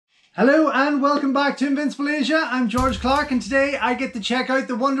Hello and welcome back to Invincible Asia. I'm George Clark and today I get to check out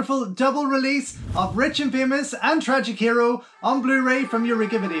the wonderful double release of Rich and Famous and Tragic Hero on Blu-ray from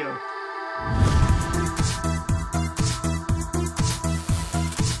Eureka Video.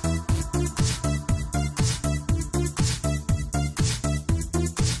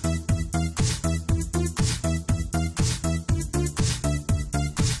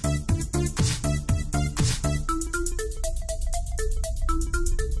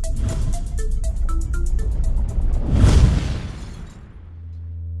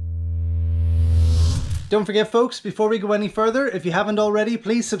 Don't forget folks, before we go any further, if you haven't already,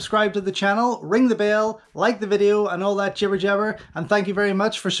 please subscribe to the channel, ring the bell, like the video and all that jibber jabber, and thank you very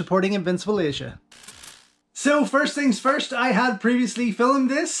much for supporting Invincible Asia. So first things first, I had previously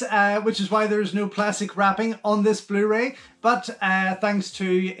filmed this, which is why there's no plastic wrapping on this Blu-ray, but thanks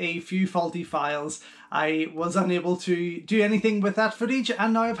to a few faulty files, I was unable to do anything with that footage,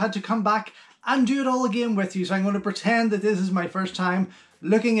 and now I've had to come back and do it all again with you. So I'm going to pretend that this is my first time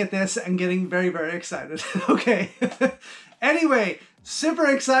looking at this and getting very, very excited. Okay. Anyway, super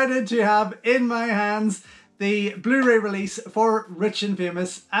excited to have in my hands the Blu-ray release for Rich and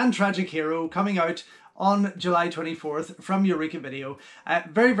Famous and Tragic Hero coming out on July 24th from Eureka Video.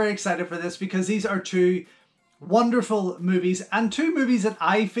 Very, very excited for this because these are two wonderful movies and two movies that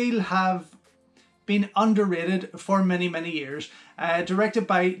I feel have been underrated for many, many years. Directed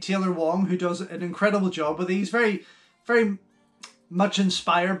by Taylor Wong, who does an incredible job with these. Very, very much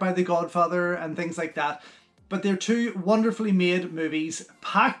inspired by The Godfather and things like that. But they're two wonderfully made movies,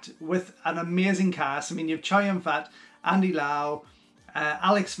 packed with an amazing cast. I mean, you have Chow Yun-fat, Andy Lau,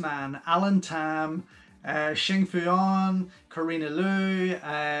 Alex Mann, Alan Tam, Xing Fu-an, Karina Liu,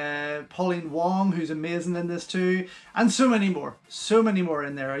 Pauline Wong, who's amazing in this too, and so many more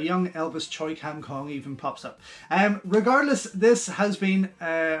in there. A young Elvis Choi Kam Kong even pops up. Regardless, this has been,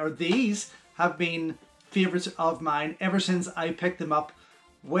 or these have been favourites of mine ever since I picked them up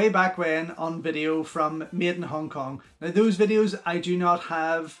way back when on video from Made in Hong Kong. Now those videos I do not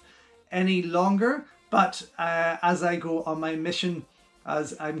have any longer, but as I go on my mission,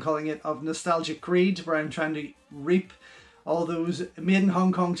 as I'm calling it, of nostalgic greed, where I'm trying to reap all those Made in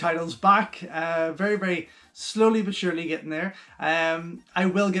Hong Kong titles back, very, very slowly but surely getting there. I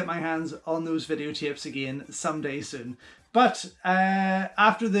will get my hands on those videotapes again someday soon. But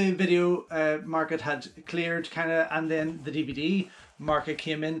after the video market had cleared and then the DVD market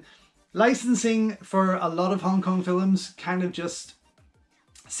came in, licensing for a lot of Hong Kong films kind of just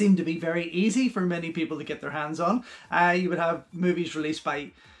seemed to be very easy for many people to get their hands on. You would have movies released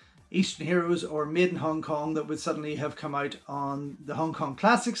by Eastern Heroes or Made in Hong Kong that would suddenly have come out on the Hong Kong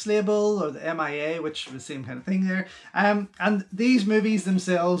Classics label or the MIA, which was the same kind of thing there. And these movies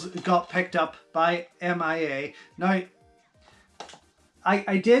themselves got picked up by MIA. Now,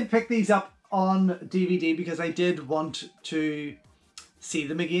 I did pick these up on DVD because I did want to see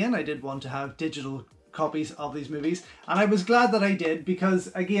them again. I did want to have digital copies of these movies, and I was glad that I did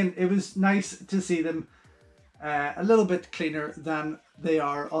because, again, it was nice to see them a little bit cleaner than they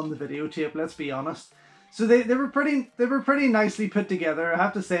are on the videotape, let's be honest. So they were pretty nicely put together, I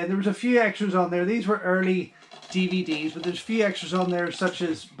have to say. There was a few extras on there. These were early DVDs, but there's a few extras on there such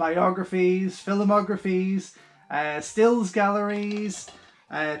as biographies, filmographies, stills galleries,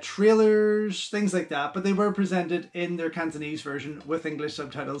 trailers, things like that. But they were presented in their Cantonese version with English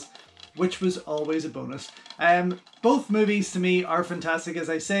subtitles, which was always a bonus. Both movies to me are fantastic. As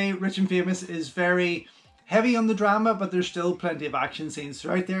I say, Rich and Famous is very heavy on the drama, but there's still plenty of action scenes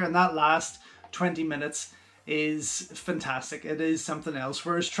throughout there, and that last 20 minutes is fantastic. It is something else.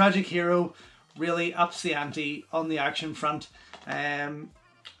 Whereas Tragic Hero really ups the ante on the action front.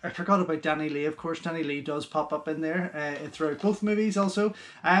 I forgot about Danny Lee. Of course, Danny Lee does pop up in there throughout both movies also.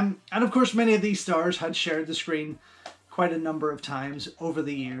 And of course, many of these stars had shared the screen quite a number of times over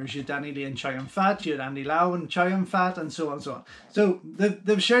the years. You had Danny Lee and Chow Yun-fat, you had Andy Lau and Chow Yun-fat, and so on and so on. So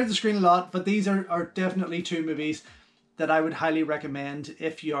they've shared the screen a lot, but these are definitely two movies that I would highly recommend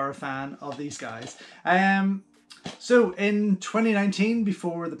if you are a fan of these guys. So in 2019,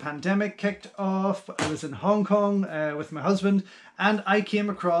 before the pandemic kicked off, I was in Hong Kong with my husband, and I came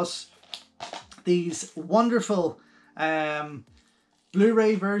across these wonderful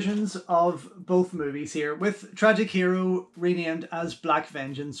Blu-ray versions of both movies here, with Tragic Hero renamed as Black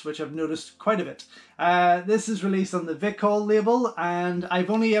Vengeance, which I've noticed quite a bit. This is released on the Vicol label, and I've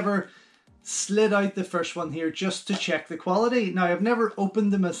only ever slid out the first one here just to check the quality. Now, I've never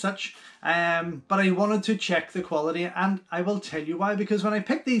opened them as such, but I wanted to check the quality, and I will tell you why. Because when I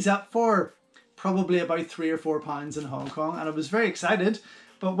picked these up for probably about £3 or £4 in Hong Kong, and I was very excited,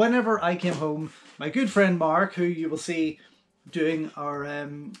 but whenever I came home, my good friend Mark, who you will see doing our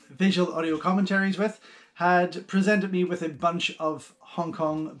visual audio commentaries with, had presented me with a bunch of Hong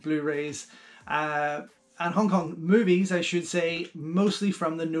Kong Blu-rays and Hong Kong movies, I should say, mostly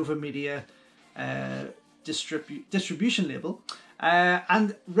from the Nova Media distribution label.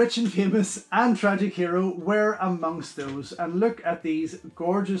 And Rich and Famous and Tragic Hero were amongst those. And look at these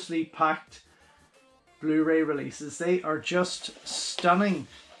gorgeously packed Blu-ray releases. They are just stunning.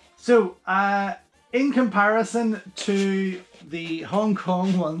 So, in comparison to the Hong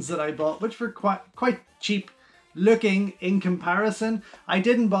Kong ones that I bought, which were quite cheap looking in comparison, I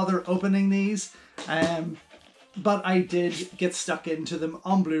didn't bother opening these, but I did get stuck into them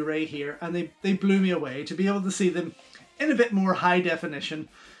on Blu-ray here, and they blew me away to be able to see them in a bit more high definition.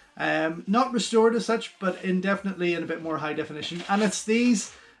 Not restored as such, but definitely in a bit more high definition. And it's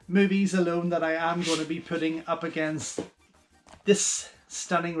these movies alone that I am going to be putting up against this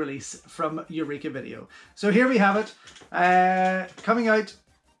stunning release from Eureka Video. So here we have it, coming out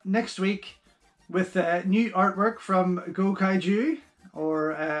next week with new artwork from Go Kaiju,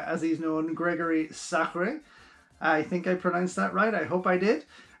 or as he's known, Gregory Sacre. I think I pronounced that right. I hope I did.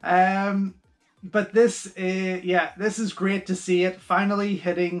 But this, yeah, this is great to see it finally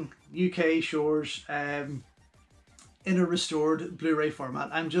hitting UK shores in a restored Blu-ray format.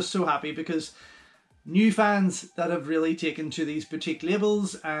 I'm just so happy because new fans that have really taken to these boutique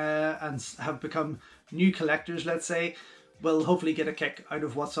labels and have become new collectors, let's say, will hopefully get a kick out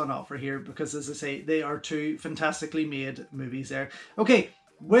of what's on offer here, because as I say, they are two fantastically made movies there. Okay,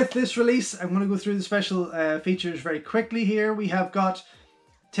 with this release, I'm going to go through the special features very quickly here. We have got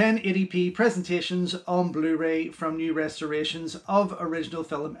 1080p presentations on Blu-ray from new restorations of original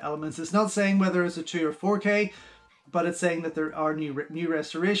film elements. It's not saying whether it's a 2 or 4K, but it's saying that there are new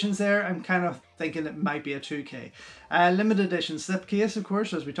restorations there. I'm kind of thinking it might be a 2K. Limited edition slipcase, of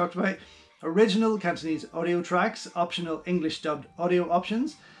course, as we talked about. Original Cantonese audio tracks, optional English dubbed audio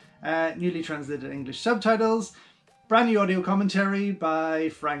options, newly translated English subtitles, brand new audio commentary by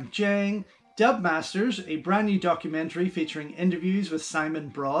Frank Jang, Dub Masters, a brand new documentary featuring interviews with Simon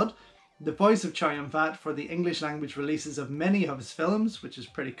Broad, the voice of Chow Yun-fat for the English language releases of many of his films, which is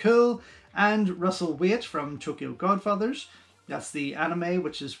pretty cool, and Russell Waite from Tokyo Godfathers. That's the anime,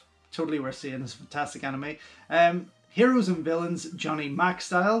 which is totally worth seeing. It's a fantastic anime. Heroes and Villains, Johnny Mack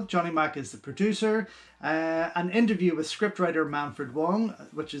style. Johnny Mack is the producer. An interview with scriptwriter Manfred Wong,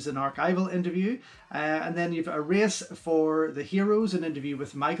 which is an archival interview. And then you've A Race for the Heroes, an interview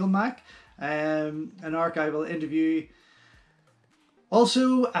with Michael Mack. An archival interview.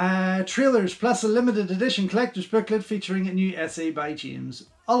 Also, trailers plus a limited edition collector's booklet featuring a new essay by James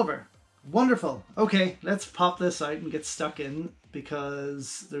Oliver. Wonderful. Okay, let's pop this out and get stuck in,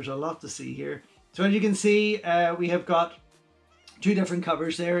 because there's a lot to see here. So as you can see, we have got two different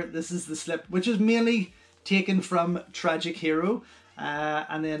covers there. This is the slip, which is mainly taken from Tragic Hero.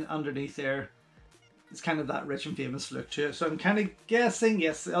 And then underneath there, it's kind of that Rich and Famous look to it. So I'm kind of guessing,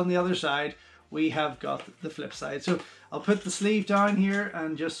 yes, on the other side, we have got the flip side. So I'll put the sleeve down here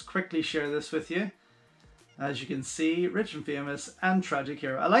and just quickly share this with you. As you can see, Rich and Famous and Tragic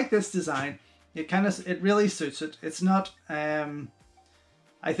Hero. I like this design. It really suits it. It's not,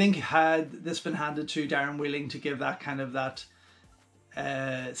 I think had this been handed to Darren Wheeling to give that kind of that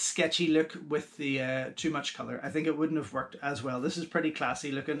sketchy look with the too much color, I think it wouldn't have worked as well. This is pretty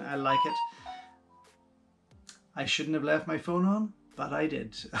classy looking. I like it. I shouldn't have left my phone on, but I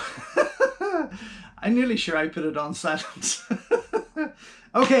did. I'm nearly sure I put it on silent.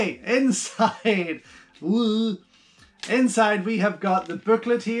 Okay, inside. Woo. Inside we have got the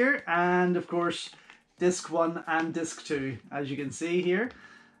booklet here, and of course disc 1 and disc 2, as you can see here.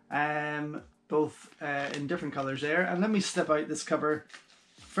 Both in different colors there. And let me step out this cover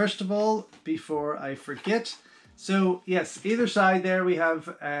first of all before I forget. So yes, either side there we have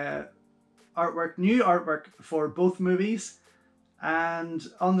artwork, new artwork for both movies, and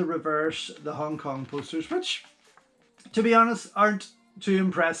on the reverse the Hong Kong posters, which to be honest aren't too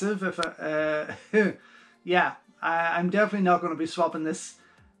impressive. If yeah, I'm definitely not going to be swapping this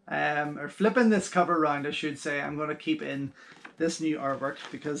or flipping this cover around, I should say. I'm going to keep in this new artwork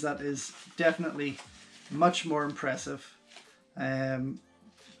because that is definitely much more impressive and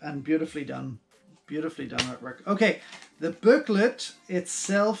beautifully done artwork. Okay, the booklet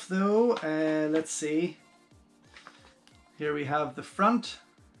itself though, let's see. Here we have the front,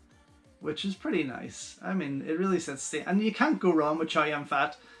 which is pretty nice. I mean, it really sets the, and you can't go wrong with Chow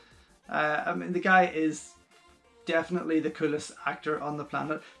Yun-fat. I mean, the guy is definitely the coolest actor on the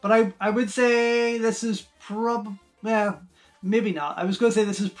planet. But I would say this is probably, well, maybe not. I was going to say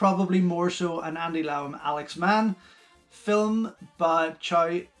this is probably more so an Andy Lau and Alex Mann film, but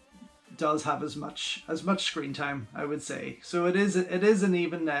Chow does have as much screen time, I would say. So it is an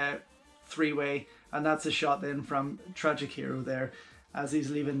even three-way, and that's a shot then from Tragic Hero there as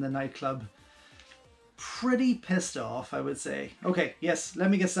he's leaving the nightclub. Pretty pissed off, I would say. Okay, yes, let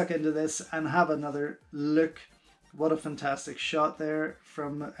me get stuck into this and have another look. What a fantastic shot there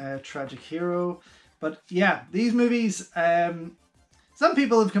from Tragic Hero. But yeah, these movies, some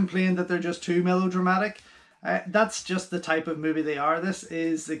people have complained that they're just too melodramatic. That's just the type of movie they are. This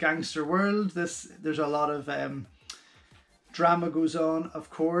is the gangster world. There's a lot of drama goes on, of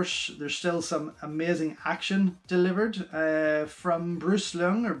course. There's still some amazing action delivered from Bruce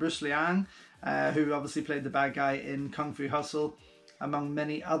Leung, who obviously played the bad guy in Kung Fu Hustle, among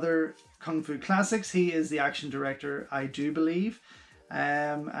many other Kung Fu classics. He is the action director, I do believe,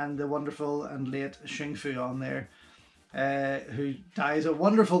 and the wonderful and late Shing Fu on there, who dies a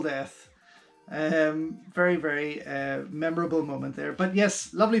wonderful death. Very, very memorable moment there. But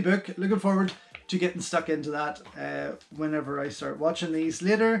yes, lovely book. Looking forward to getting stuck into that whenever I start watching these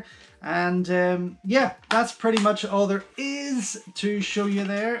later. And yeah, that's pretty much all there is to show you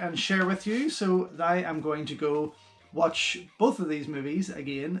there and share with you. So I am going to go watch both of these movies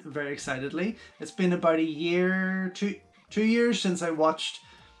again very excitedly. It's been about a year, 2 years since I watched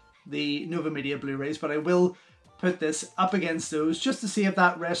the Nova Media Blu-rays, but I will put this up against those just to see if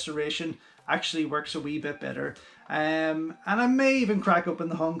that restoration actually works a wee bit better. And I may even crack open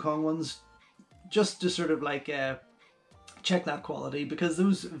the Hong Kong ones just to sort of like check that quality, because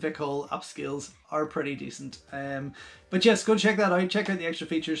those Vic Hall upscales are pretty decent. But yes, go check that out, check out the extra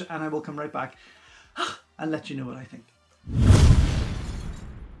features, and I will come right back and let you know what I think.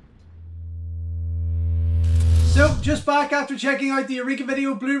 So, just back after checking out the Eureka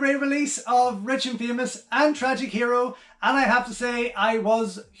Video Blu-ray release of Rich and Famous and Tragic Hero, and I have to say I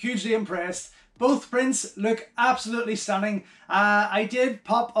was hugely impressed. Both prints look absolutely stunning. I did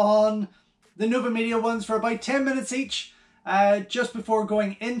pop on the Nova Media ones for about 10 minutes each just before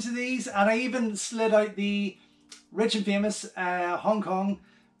going into these, and I even slid out the Rich and Famous Hong Kong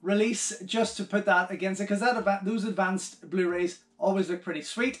release just to put that against it, because those advanced Blu-rays always look pretty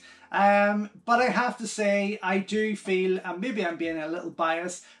sweet. But I have to say, I do feel, and maybe I'm being a little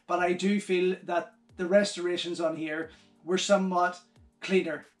biased, but I do feel that the restorations on here were somewhat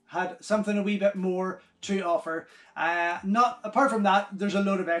cleaner, had something a wee bit more to offer. Apart from that, there's a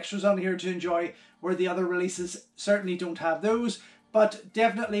load of extras on here to enjoy, where the other releases certainly don't have those. But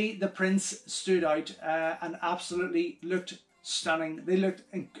definitely the prints stood out and absolutely looked stunning. They looked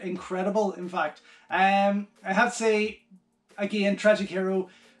incredible, in fact. I have to say, again, Tragic Hero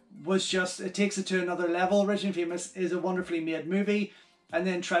was just, it takes it to another level. Rich and Famous is a wonderfully made movie, and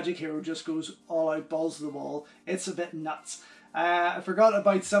then Tragic Hero just goes all out, balls to the wall. It's a bit nuts. I forgot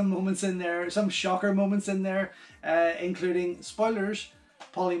about some moments in there, some shocker moments in there, including, spoilers,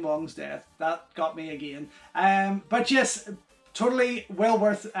 Polly Wong's death. That got me again. But yes, totally well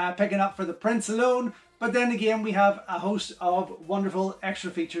worth picking up for the prints alone. But then again, we have a host of wonderful extra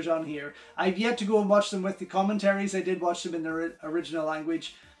features on here. I've yet to go and watch them with the commentaries. I did watch them in the original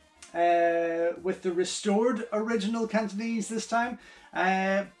language with the restored original Cantonese this time.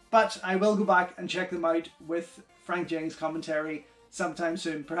 But I will go back and check them out with Frank Jing's commentary sometime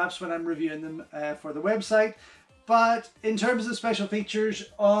soon, perhaps when I'm reviewing them for the website. But in terms of special features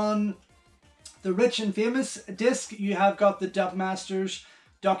on the Rich and Famous disc, you have got the Dubmasters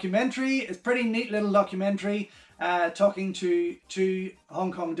documentary. It's a pretty neat little documentary talking to two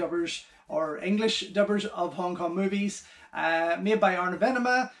Hong Kong dubbers, or English dubbers of Hong Kong movies, made by Arna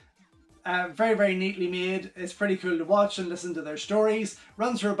Venema. Very, very neatly made. It's pretty cool to watch and listen to their stories.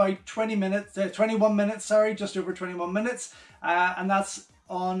 Runs for about 21 minutes, sorry, just over 21 minutes. And that's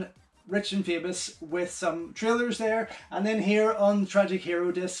on Rich and Famous with some trailers there. And then here on Tragic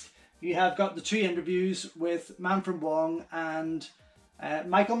Hero disc, you have got the 2 interviews with Manfred Wong and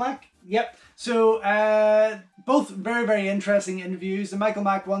Michael Mack. Yep. So both very, very interesting interviews. The Michael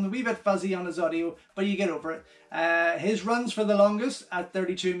Mack one, a wee bit fuzzy on his audio, but you get over it. His runs for the longest at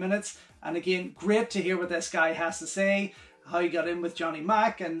 32 minutes. And again, great to hear what this guy has to say, how he got in with Johnny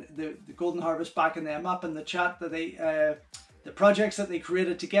Mack and the Golden Harvest backing them up, and the chat that they, the projects that they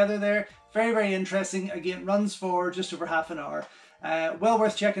created together there. Very, very interesting. Again, runs for just over half an hour. Well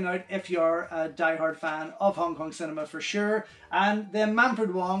worth checking out if you're a diehard fan of Hong Kong cinema for sure. And then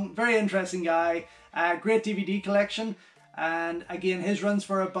Manfred Wong, very interesting guy, great DVD collection. And again, his runs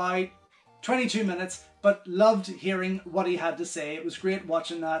for about 22 minutes, but loved hearing what he had to say. It was great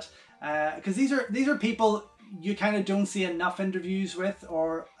watching that, because these are people you kind of don't see enough interviews with,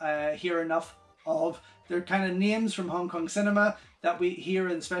 or hear enough of. They're kind of names from Hong Kong cinema that we here,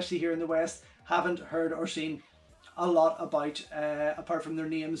 and especially here in the West, haven't heard or seen a lot about, apart from their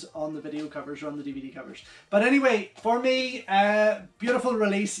names on the video covers or on the DVD covers. But anyway, for me, beautiful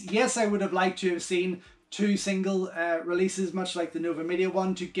release. Yes, I would have liked to have seen 2 single releases, much like the Nova Media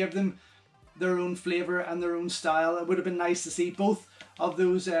one, to give them their own flavour and their own style. It would have been nice to see both of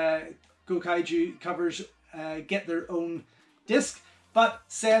those Gokaiju covers get their own disc. But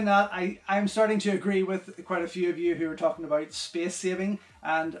saying that, I'm starting to agree with quite a few of you who are talking about space saving,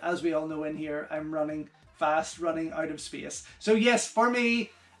 and as we all know in here, I'm running fast, running out of space. So yes, for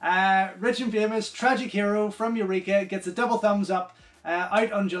me, Rich and Famous Tragic Hero from Eureka gets a double thumbs up,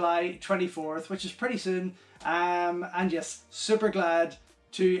 out on July 24th, which is pretty soon, and yes, super glad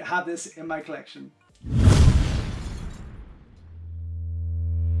to have this in my collection.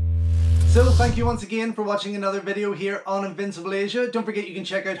 So thank you once again for watching another video here on Invincible Asia. Don't forget you can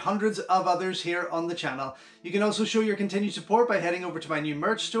check out hundreds of others here on the channel. You can also show your continued support by heading over to my new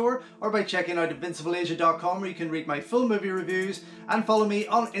merch store or by checking out invincibleasia.com, where you can read my full movie reviews and follow me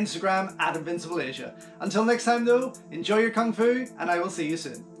on Instagram at InvincibleAsia. Until next time though, enjoy your Kung Fu and I will see you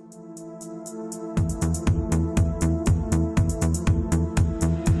soon.